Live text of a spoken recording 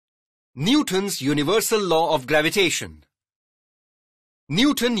Newton's universal law of gravitation.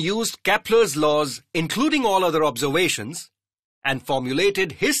 Newton used Kepler's laws, including all other observations, and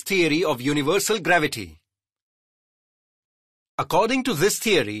formulated his theory of universal gravity. According to this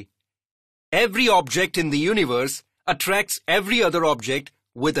theory, every object in the universe attracts every other object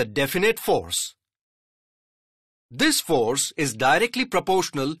with a definite force. This force is directly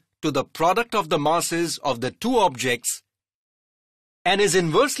proportional to the product of the masses of the two objects and is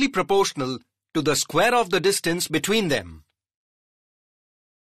inversely proportional to the square of the distance between them.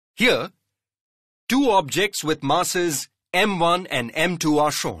 Here, two objects with masses m1 and m2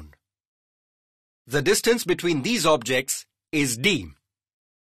 are shown. The distance between these objects is d.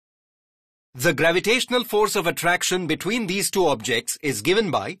 The gravitational force of attraction between these two objects is given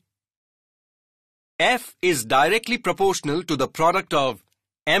by F is directly proportional to the product of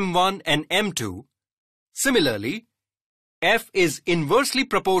m1 and m2. Similarly, F is inversely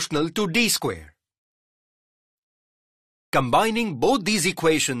proportional to d square. Combining both these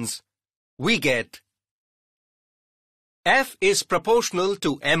equations, we get F is proportional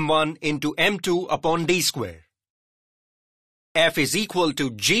to m1 into m2 upon d square. F is equal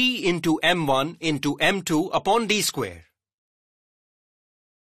to g into m1 into m2 upon d square.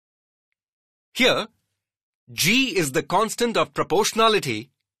 Here, g is the constant of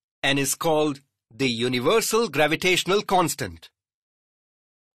proportionality and is called the universal gravitational constant.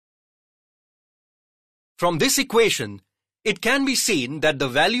 From this equation, it can be seen that the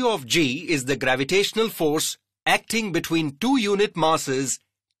value of g is the gravitational force acting between two unit masses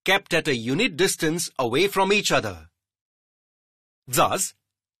kept at a unit distance away from each other. Thus,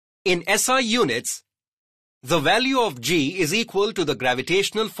 in SI units, the value of g is equal to the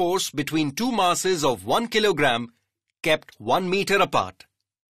gravitational force between two masses of 1 kilogram kept 1 meter apart.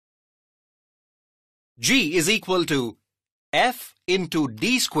 G is equal to F into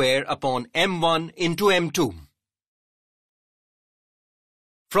d square upon m1 into m2.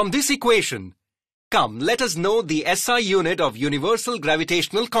 From this equation, come let us know the SI unit of universal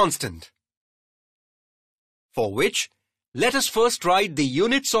gravitational constant. For which, let us first write the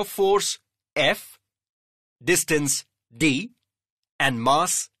units of force F, distance d, and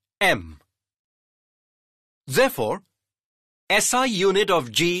mass m. Therefore, SI unit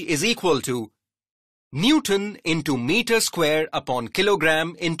of g is equal to Newton into meter square upon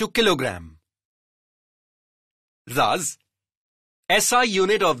kilogram into kilogram. Thus, SI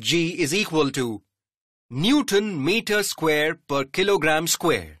unit of g is equal to Newton meter square per kilogram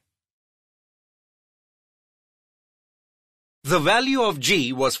square. The value of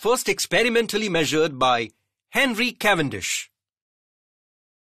g was first experimentally measured by Henry Cavendish.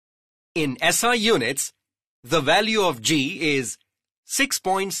 In SI units, the value of g is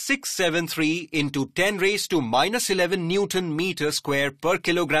 6.673 into 10 raised to minus 11 Newton meter square per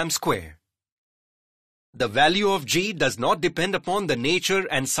kilogram square. The value of g does not depend upon the nature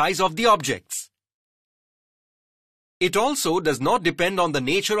and size of the objects. It also does not depend on the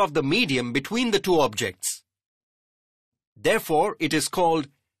nature of the medium between the two objects. Therefore, it is called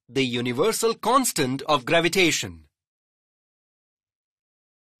the universal constant of gravitation.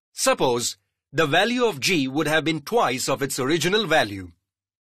 Suppose the value of g would have been twice of its original value.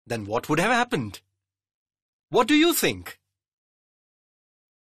 Then what would have happened? What do you think?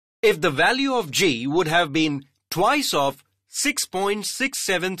 If the value of g would have been twice of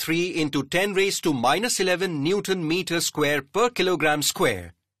 6.673 into 10 raised to minus 11 Newton meter square per kilogram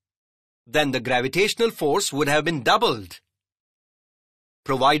square, then the gravitational force would have been doubled,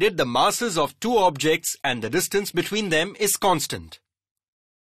 provided the masses of two objects and the distance between them is constant.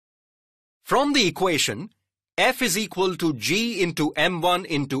 From the equation, F is equal to g into m1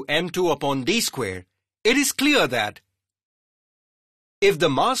 into m2 upon d square, it is clear that if the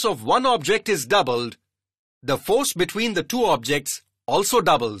mass of one object is doubled, the force between the two objects also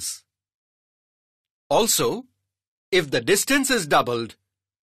doubles. Also, if the distance is doubled,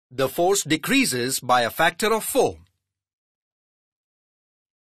 the force decreases by a factor of 4.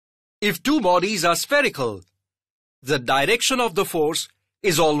 If two bodies are spherical, the direction of the force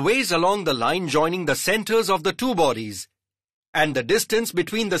is always along the line joining the centers of the two bodies, and the distance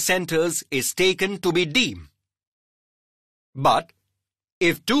between the centers is taken to be d. But,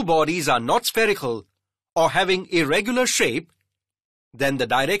 if two bodies are not spherical or having irregular shape, then the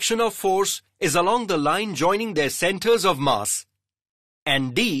direction of force is along the line joining their centers of mass,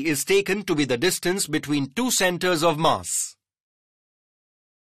 and d is taken to be the distance between two centers of mass.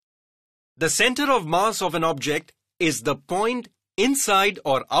 The center of mass of an object is the point inside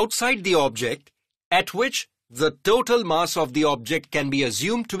or outside the object at which the total mass of the object can be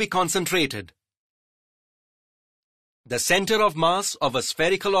assumed to be concentrated. The center of mass of a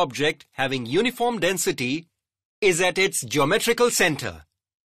spherical object having uniform density is at its geometrical center.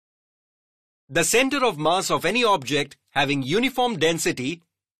 The center of mass of any object having uniform density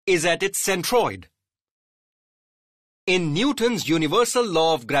is at its centroid. In Newton's universal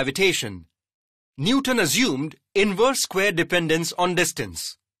law of gravitation, Newton assumed inverse square dependence on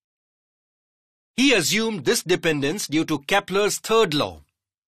distance. He assumed this dependence due to Kepler's third law.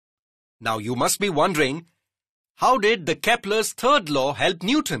 Now you must be wondering, how did the Kepler's third law help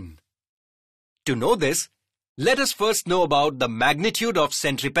Newton? To know this, let us first know about the magnitude of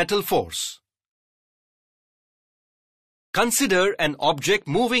centripetal force. Consider an object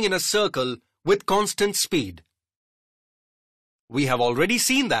moving in a circle with constant speed. We have already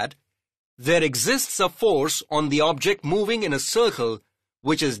seen that there exists a force on the object moving in a circle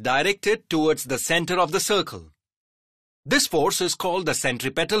which is directed towards the center of the circle. This force is called the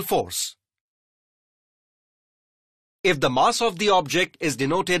centripetal force. If the mass of the object is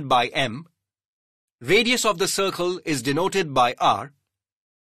denoted by m, radius of the circle is denoted by r,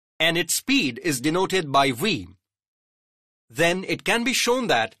 and its speed is denoted by v, then it can be shown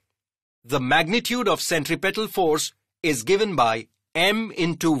that the magnitude of centripetal force is given by m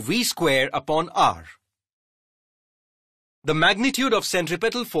into v square upon r. The magnitude of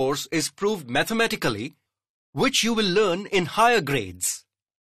centripetal force is proved mathematically, which you will learn in higher grades.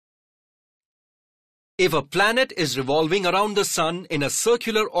 If a planet is revolving around the Sun in a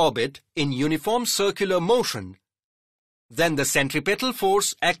circular orbit in uniform circular motion, then the centripetal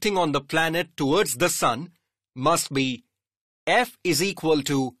force acting on the planet towards the Sun must be F is equal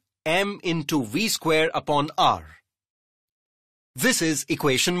to m into v square upon r. This is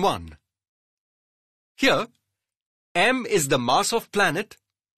equation 1. Here, m is the mass of planet,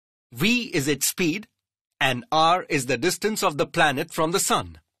 v is its speed, and r is the distance of the planet from the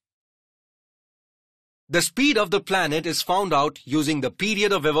Sun. The speed of the planet is found out using the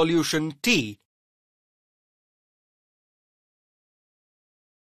period of evolution t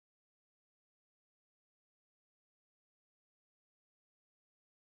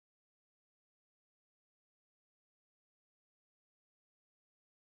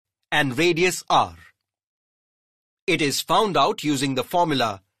and radius r. It is found out using the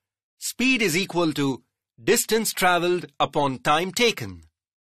formula speed is equal to distance travelled upon time taken.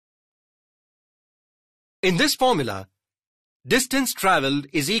 In this formula, distance travelled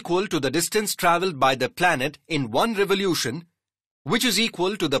is equal to the distance travelled by the planet in one revolution, which is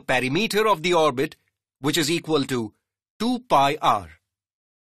equal to the perimeter of the orbit, which is equal to 2 pi r.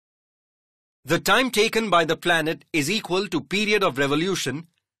 The time taken by the planet is equal to period of revolution,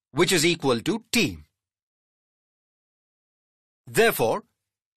 which is equal to t. Therefore,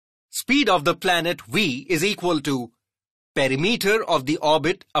 speed of the planet v is equal to perimeter of the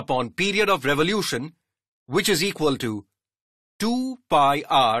orbit upon period of revolution, which is equal to 2 pi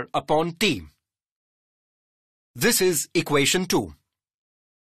r upon t. This is equation 2.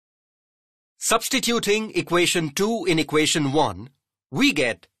 Substituting equation 2 in equation 1, we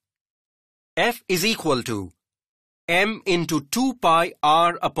get F is equal to m into 2 pi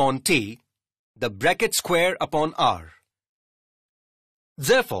r upon t, the bracket square upon r.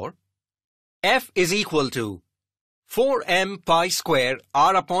 Therefore, F is equal to 4m pi square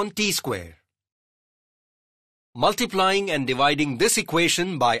r upon t square. Multiplying and dividing this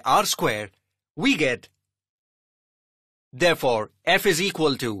equation by r square, we get, therefore, F is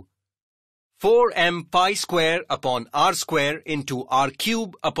equal to 4m pi square upon r square into r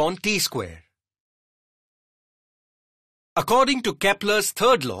cube upon t square. According to Kepler's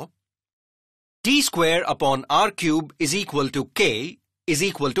third law, t square upon r cube is equal to k is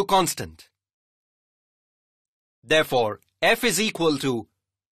equal to constant. Therefore, F is equal to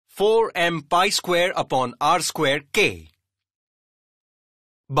 4m pi square upon r square k.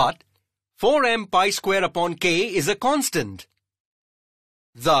 But 4m pi square upon k is a constant.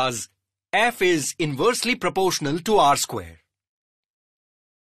 Thus, F is inversely proportional to r square.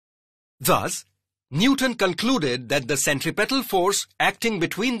 Thus, Newton concluded that the centripetal force acting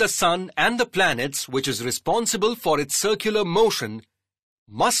between the Sun and the planets, which is responsible for its circular motion,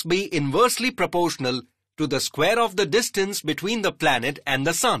 must be inversely proportional to the square of the distance between the planet and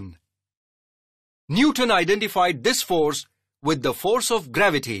the Sun. Newton identified this force with the force of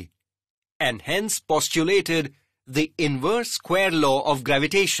gravity and hence postulated the inverse square law of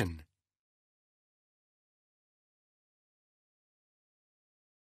gravitation.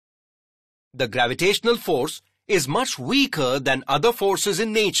 The gravitational force is much weaker than other forces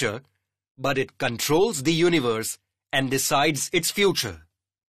in nature, but it controls the universe and decides its future.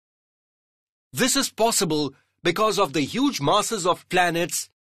 This is possible because of the huge masses of planets,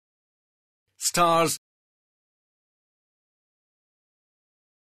 stars,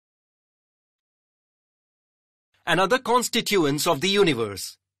 and other constituents of the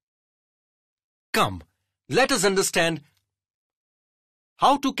universe. Come, let us understand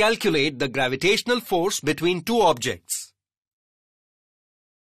how to calculate the gravitational force between two objects.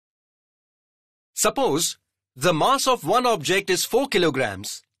 Suppose the mass of one object is 4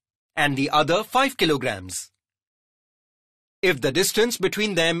 kilograms and the other 5 kilograms. If the distance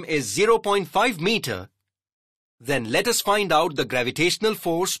between them is 0.5 meter, then let us find out the gravitational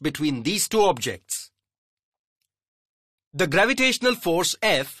force between these two objects. The gravitational force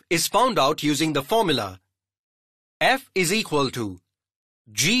F is found out using the formula F is equal to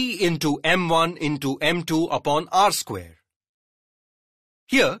G into m1 into m2 upon r square.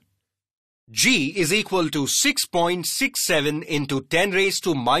 Here, G is equal to 6.67 into 10 raised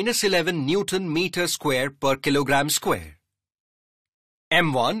to minus 11 Newton meter square per kilogram square.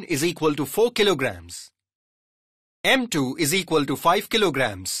 M1 is equal to 4 kilograms. M2 is equal to 5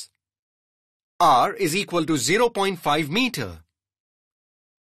 kilograms. R is equal to 0.5 meter.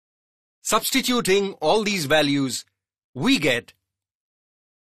 Substituting all these values, we get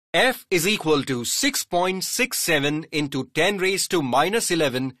F is equal to 6.67 into 10 raised to minus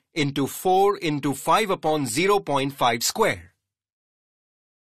 11 into 4 into 5 upon 0.5 square.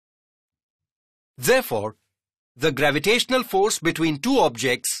 Therefore, the gravitational force between two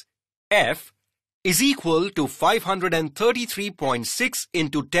objects, F, is equal to 533.6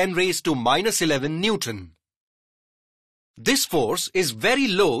 into 10 raised to minus 11 Newton. This force is very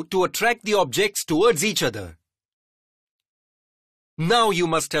low to attract the objects towards each other. Now you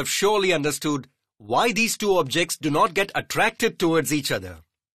must have surely understood why these two objects do not get attracted towards each other.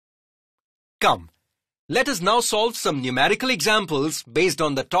 Come, let us now solve some numerical examples based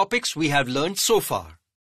on the topics we have learned so far.